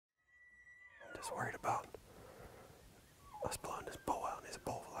just worried about us blowing this bull out in his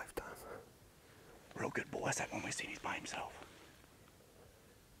bull lifetime. Real good bull. That's that one we seen. He's by himself.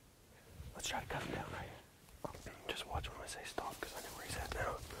 Let's try to cut him down right here. Just watch when I say stop, because I know where he's at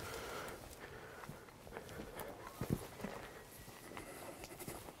now.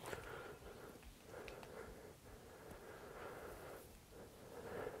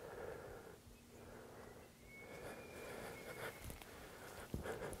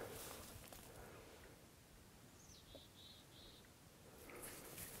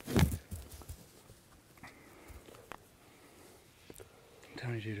 I'm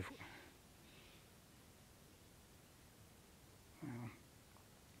telling you, dude.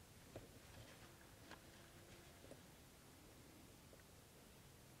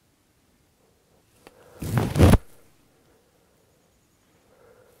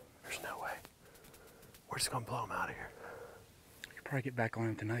 There's no way. We're just gonna blow him out of here. You could probably get back on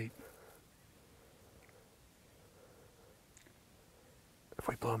him tonight. If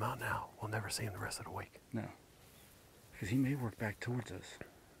we blow him out now, we'll never see him the rest of the week. No. Because he may work back towards us.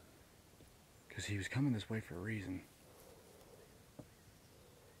 Because he was coming this way for a reason.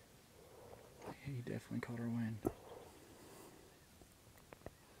 He definitely caught our wind.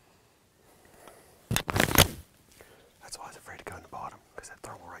 That's why I was afraid to go in the bottom, because that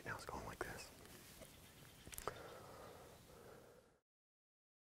thermal right now is going like this.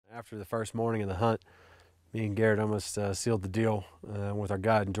 After the first morning of the hunt, me and Garrett almost sealed the deal with our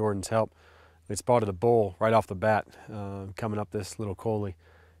guide and Jordan's help. We spotted a bull right off the bat coming up this little coulee,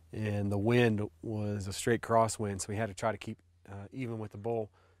 and the wind was a straight crosswind, so we had to try to keep even with the bull.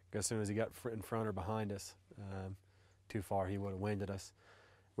 As soon as he got in front or behind us, too far, he would have winded us.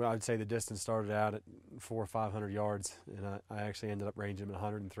 Well, I'd say the distance started out at 400 or 500 yards, and I actually ended up ranging him at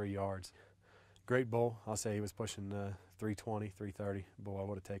 103 yards. Great bull. I'll say he was pushing 320, 330. Bull I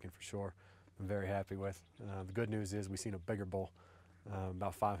would have taken for sure. I'm very happy with. The good news is we seen a bigger bull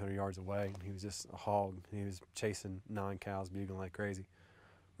about 500 yards away, and he was just a hog. He was chasing 9 cows, bugling like crazy.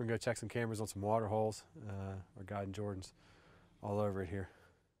 We're gonna go check some cameras on some water holes. Our guide and Jordan's all over it here.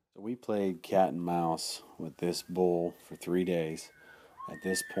 So we played cat and mouse with this bull for 3 days. At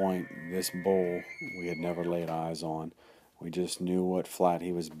this point, this bull we had never laid eyes on. We just knew what flat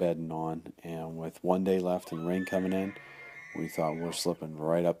he was bedding on, and with 1 day left and rain coming in, we thought we're slipping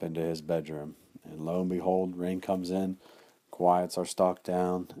right up into his bedroom. And lo and behold, rain comes in, quiets our stock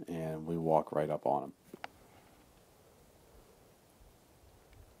down, and we walk right up on him.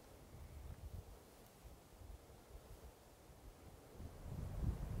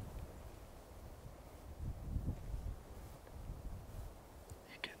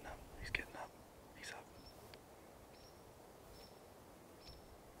 He's getting up. He's getting up. He's up.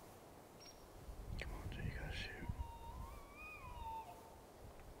 Come on, Jay, you gotta shoot.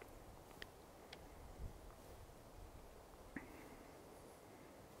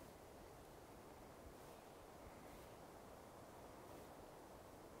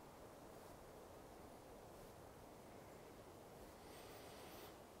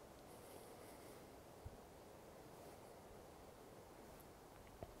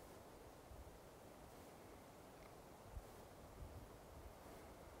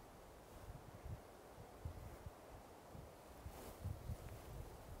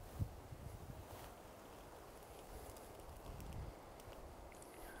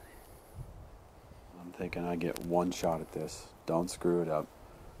 I'm thinking I get one shot at this. Don't screw it up.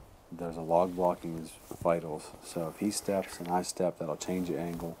 There's a log blocking his vitals, so if he steps and I step, that'll change the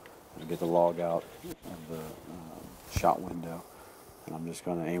angle and get the log out of the shot window. And I'm just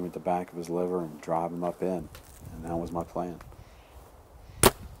going to aim at the back of his liver and drive him up in. And that was my plan.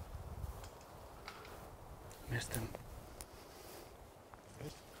 Missed him.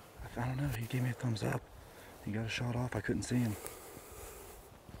 I don't know. He gave me a thumbs up. He got a shot off. I couldn't see him.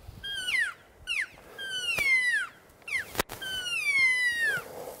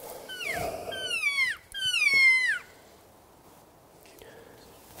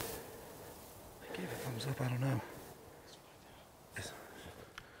 He gave a thumbs up. I don't know.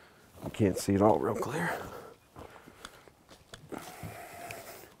 I can't see it all real clear. It's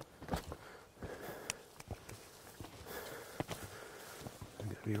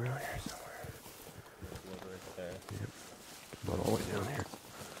gotta be around here somewhere. Right there. Yep. About all the way down here.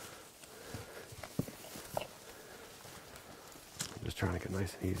 I'm just trying to get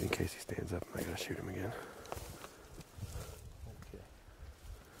nice and easy in case he stands up and I gotta shoot him again. Okay.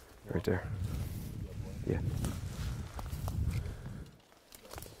 Right there. Yeah.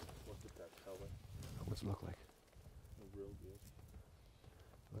 Look at that color. What's it look like? Real good.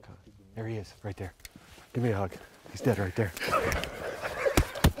 Look how, there he is, right there. Give me a hug. He's dead right there.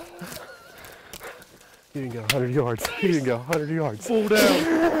 He didn't go 100 yards. He didn't go 100 yards. Full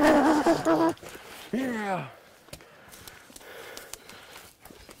down. Yeah.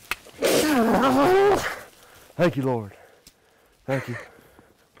 Thank you, Lord. Thank you.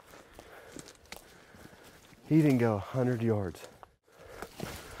 He didn't go 100 yards.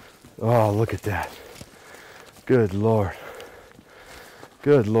 Oh, look at that. Good Lord.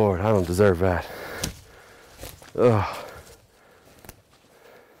 Good Lord, I don't deserve that. Oh.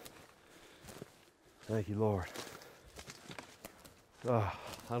 Thank you, Lord. Oh,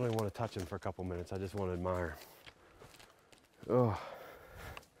 I don't even want to touch him for a couple minutes. I just want to admire him. Oh,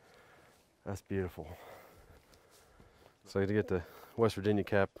 that's beautiful. So to get the West Virginia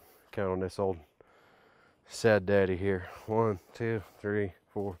cap, count on this old sad daddy here. 1, 2, 3,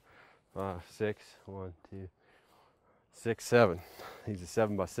 4, 5, 6. 1, 2, 6, 7. He's a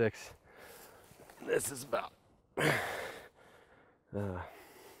 7x6. This is about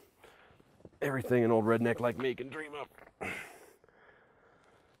everything an old redneck like me can dream up.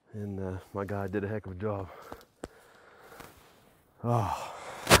 And my guy did a heck of a job. Oh,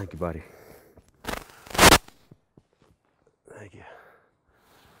 thank you, buddy. Thank you.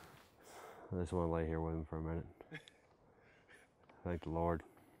 I just want to lay here with him for a minute. Thank the Lord.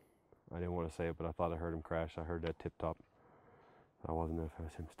 I didn't want to say it, but I thought I heard him crash. I heard that tip top. I wasn't know if it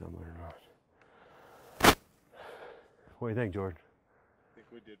was him stumbling or not. What do you think, Jordan? I think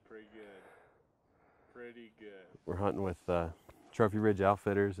we did pretty good. Pretty good. We're hunting with Trophy Ridge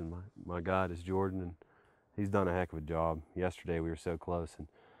Outfitters, and my guide is Jordan, and he's done a heck of a job. Yesterday we were so close, and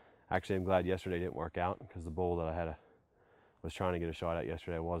actually I'm glad yesterday didn't work out because the bull that I was trying to get a shot at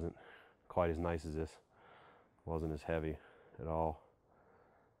yesterday wasn't quite as nice as this. Wasn't as heavy at all,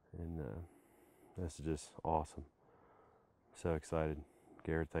 and this is just awesome. So excited.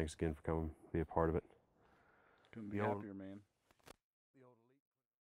 Garrett, thanks again for coming, be a part of it. Couldn't be happier, man.